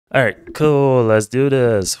All right, cool. Let's do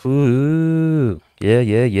this. Woo. Yeah,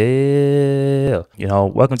 yeah, yeah.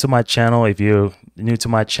 Welcome to my channel. If you're new to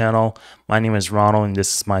my channel, my name is Ronald and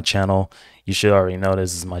this is my channel. You should already know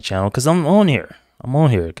this is my channel because I'm on here. I'm on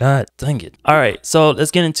here. God dang it. All right, so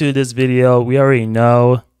let's get into this video. We already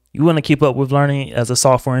know you want to keep up with learning as a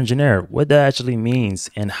software engineer, what that actually means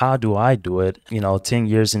and how do I do it? 10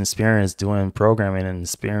 years in experience doing programming and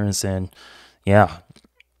experience and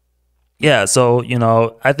yeah, so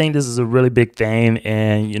I think this is a really big thing,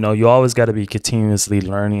 and you always got to be continuously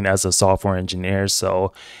learning as a software engineer.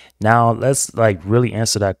 So now let's like really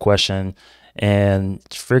answer that question and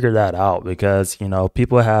figure that out because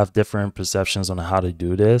people have different perceptions on how to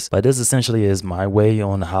do this, but this essentially is my way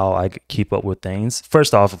on how I keep up with things.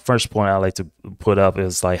 First off, the first point I like to put up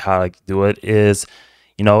is like how I do it is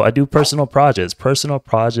I do personal projects. Personal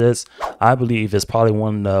projects, I believe, is probably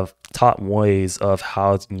one of the top ways of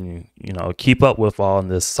how to, keep up with all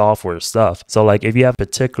this software stuff. So like if you have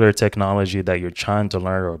particular technology that you're trying to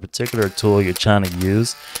learn or a particular tool you're trying to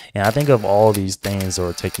use, and I think of all these things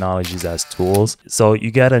or technologies as tools. So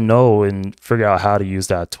you got to know and figure out how to use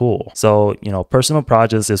that tool. So, personal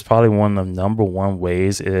projects is probably one of the number one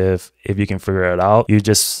ways if you can figure it out. You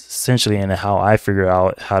just essentially, and how I figure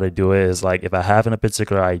out how to do it is like if I have a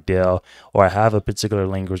particular idea or I have a particular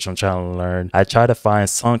language I'm trying to learn, I try to find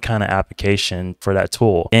some kind of application for that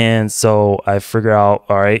tool. And so I figure out,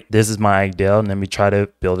 all right, this is my idea, and let me try to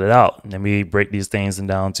build it out. And then we break these things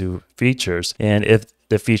down to features. And if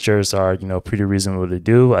the features are, pretty reasonable to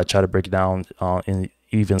do, I try to break it down in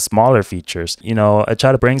even smaller features. I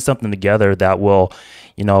try to bring something together that will,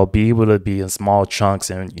 be able to be in small chunks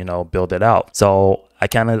and, build it out. So I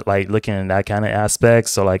kind of like looking at that kind of aspect.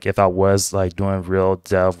 So like if I was like doing real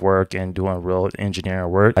dev work and doing real engineering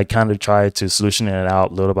work, I kind of try to solution it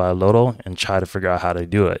out little by little and try to figure out how to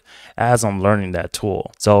do it as I'm learning that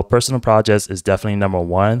tool. So personal projects is definitely number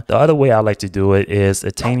one. The other way I like to do it is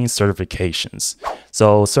attaining certifications.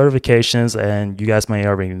 So certifications, and you guys may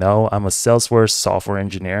already know, I'm a Salesforce software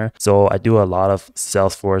engineer. So I do a lot of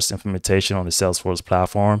Salesforce implementation on the Salesforce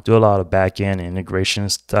platform, do a lot of back-end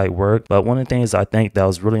integrations type work. But one of the things I think that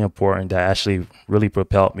was really important that actually really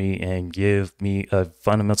propelled me and give me a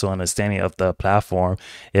fundamental understanding of the platform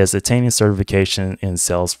is attaining certification in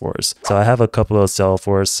Salesforce. So I have a couple of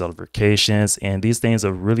Salesforce certifications, and these things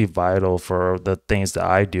are really vital for the things that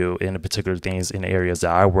I do in the particular things in the areas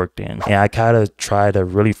that I worked in. And I kind of try to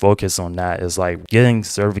really focus on that is like getting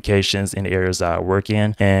certifications in the areas that I work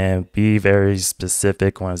in and be very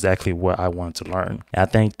specific on exactly what I want to learn. And I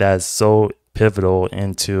think that's so pivotal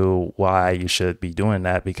into why you should be doing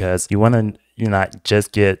that, because you want to not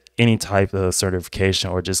just get any type of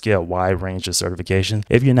certification or just get a wide range of certification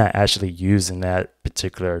if you're not actually using that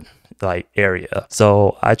particular like area.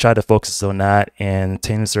 So I try to focus on that, and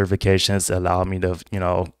attaining certifications allow me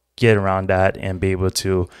to get around that and be able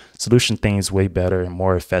to solution things way better and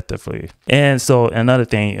more effectively. And so another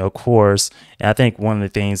thing, of course, and I think one of the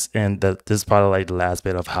things, and this is probably like the last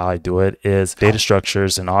bit of how I do it, is data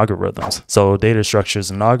structures and algorithms. So data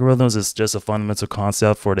structures and algorithms is just a fundamental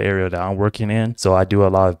concept for the area that I'm working in. So I do a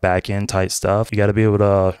lot of back-end type stuff. You got to be able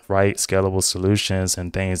to write scalable solutions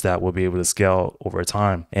and things that will be able to scale over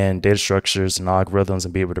time. And data structures and algorithms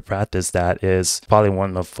and be able to practice that is probably one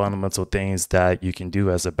of the fundamental things that you can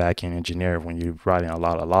do as a back-end engineer when you're writing a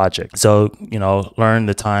lot of logic. So, learn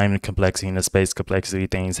the time, the complexity, and the space complexity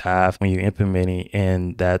things have when you're implementing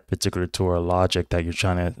in that particular tool or logic that you're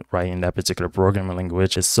trying to write in that particular programming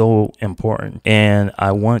language is so important. And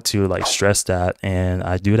I want to like stress that. And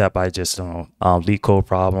I do that by just, lead code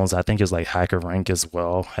problems. I think it's like HackerRank as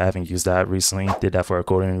well. I haven't used that recently. Did that for a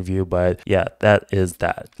coding review, but yeah, that is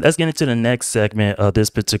that. Let's get into the next segment of this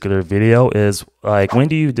particular video is like, when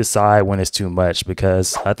do you decide when it's too much?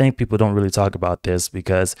 Because I think people don't really talk about this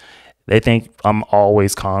because they think I'm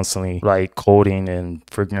always constantly like coding and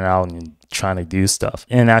figuring out and trying to do stuff.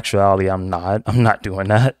 In actuality, I'm not doing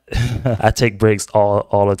that. I take breaks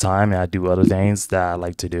all the time, and I do other things that I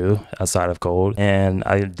like to do outside of code. And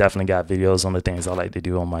I definitely got videos on the things I like to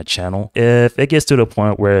do on my channel. If it gets to the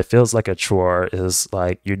point where it feels like a chore, is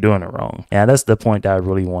like you're doing it wrong. And that's the point that I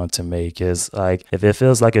really want to make is like, if it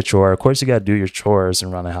feels like a chore, of course you got to do your chores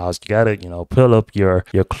around the house. You got to, put up your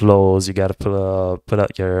clothes. You got to put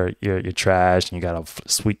up your trash, and you got to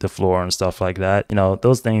sweep the floor and stuff like that.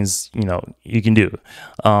 Those things, you can do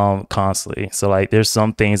constantly. So like there's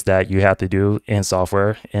some things that you have to do in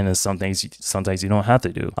software, and then sometimes you don't have to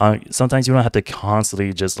do. Sometimes you don't have to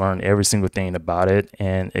constantly just learn every single thing about it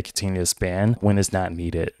and it continue to span when it's not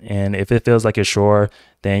needed. And if it feels like a chore,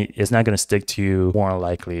 then it's not going to stick to you more than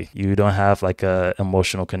likely. You don't have like a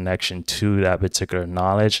emotional connection to that particular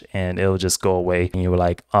knowledge, and it'll just go away. And you were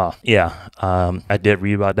like, oh yeah, I did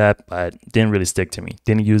read about that, but didn't really stick to me.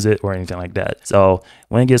 Didn't use it or anything like that. So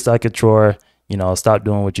when it gets like a chore, you know, stop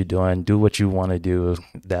doing what you're doing. Do what you want to do.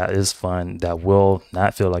 That is fun. That will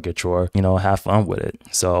not feel like a chore. You know, have fun with it.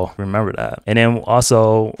 So remember that. And then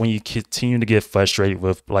also, when you continue to get frustrated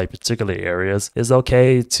with like particular areas, it's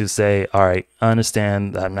okay to say, all right, I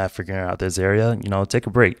understand that I'm not figuring out this area. You know, take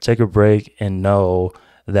a break. Take a break and know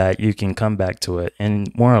that you can come back to it. And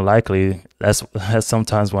more than likely, that's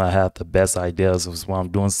sometimes when I have the best ideas, is when I'm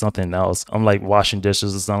doing something else. I'm like washing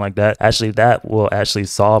dishes or something like that. Actually, that will actually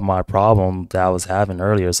solve my problem that I was having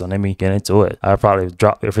earlier. So let me get into it. I probably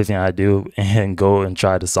drop everything I do and go and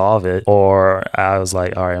try to solve it. Or I was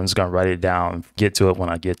like, all right, I'm just gonna write it down, get to it when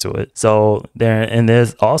I get to it. So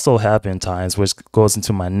there's also happened times, which goes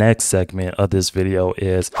into my next segment of this video,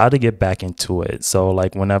 is how to get back into it. So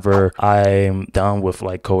like whenever I'm done with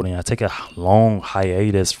like coding, I take a long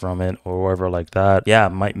hiatus from it or whatever like that. Yeah,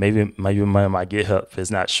 maybe my GitHub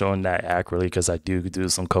is not showing that accurately, because I do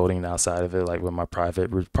some coding outside of it, like with my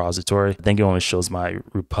private repository. I think it only shows my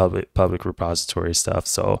public repository stuff.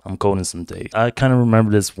 So I'm coding some days. I kind of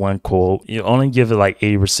remember this one quote: you only give it like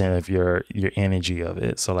 80% of your energy of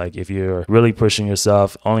it. So like if you're really pushing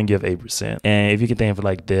yourself, only give 8%. And if you can think of it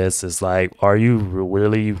like this, it's like, are you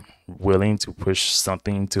really willing to push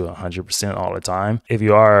something to 100% all the time? If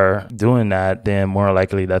you are doing that, then more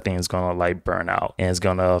likely that thing is gonna like burn out and it's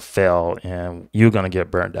gonna fail and you're gonna get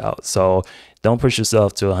burned out. So don't push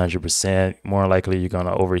yourself to 100%. More likely you're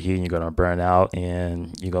gonna overheat and you're gonna burn out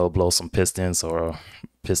and you're gonna blow some pistons or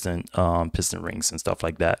piston rings and stuff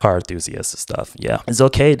like that. Car enthusiast stuff. Yeah, it's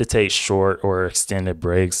okay to take short or extended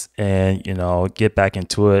breaks and, you know, get back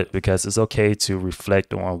into it, because it's okay to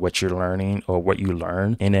reflect on what you're learning or what you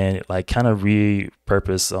learn, and then like kind of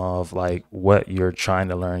repurpose of like what you're trying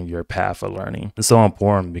to learn, your path of learning. It's so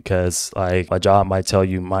important, because like a job might tell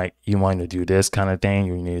you you want to do this kind of thing,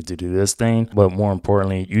 you need to do this thing, but more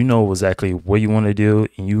importantly, you know exactly what you want to do,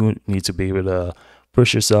 and you need to be able to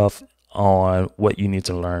push yourself on what you need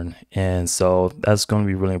to learn. And so that's going to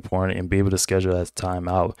be really important, and be able to schedule that time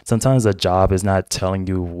out. Sometimes a job is not telling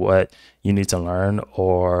you what you need to learn,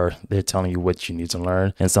 or they're telling you what you need to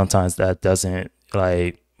learn, and sometimes that doesn't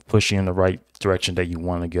like push you in the right direction that you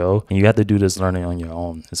want to go, and you have to do this learning on your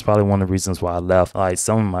own. It's probably one of the reasons why I left like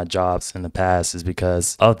some of my jobs in the past, is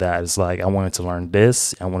because of that. It's like I wanted to learn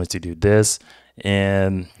this, I wanted to do this,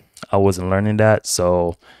 and I wasn't learning that,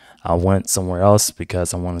 so I went somewhere else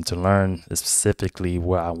because I wanted to learn specifically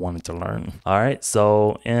where I wanted to learn. All right.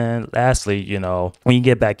 So, and lastly, you know, when you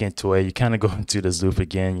get back into it, you kind of go into this loop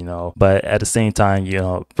again, you know, but at the same time, you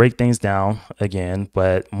know, break things down again,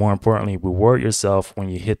 but more importantly, reward yourself when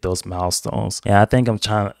you hit those milestones. And I think I'm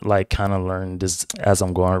trying to like kind of learn this as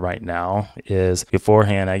I'm going right now. Is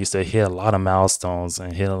beforehand, I used to hit a lot of milestones,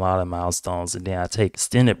 and then I take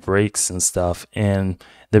extended breaks and stuff. And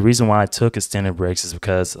the reason why I took extended breaks is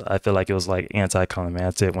because I feel like it was like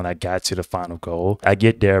anticlimactic when I got to the final goal. I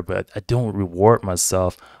get there, but I don't reward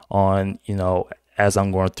myself on, you know, as I'm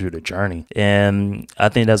going through the journey. And I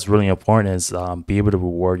think that's really important, is be able to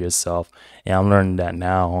reward yourself. And I'm learning that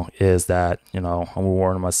now, is that, you know, I'm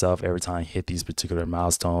rewarding myself every time I hit these particular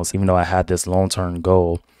milestones. Even though I had this long-term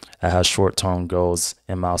goal, I have short-term goals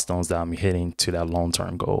and milestones that I'm hitting to that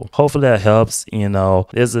long-term goal. Hopefully that helps. You know,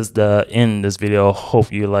 this is the end of this video.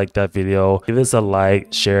 Hope you liked that video. Give us a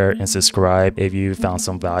like, share, and subscribe if you found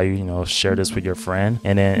some value. You know, share this with your friend.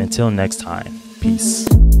 And then until next time, peace.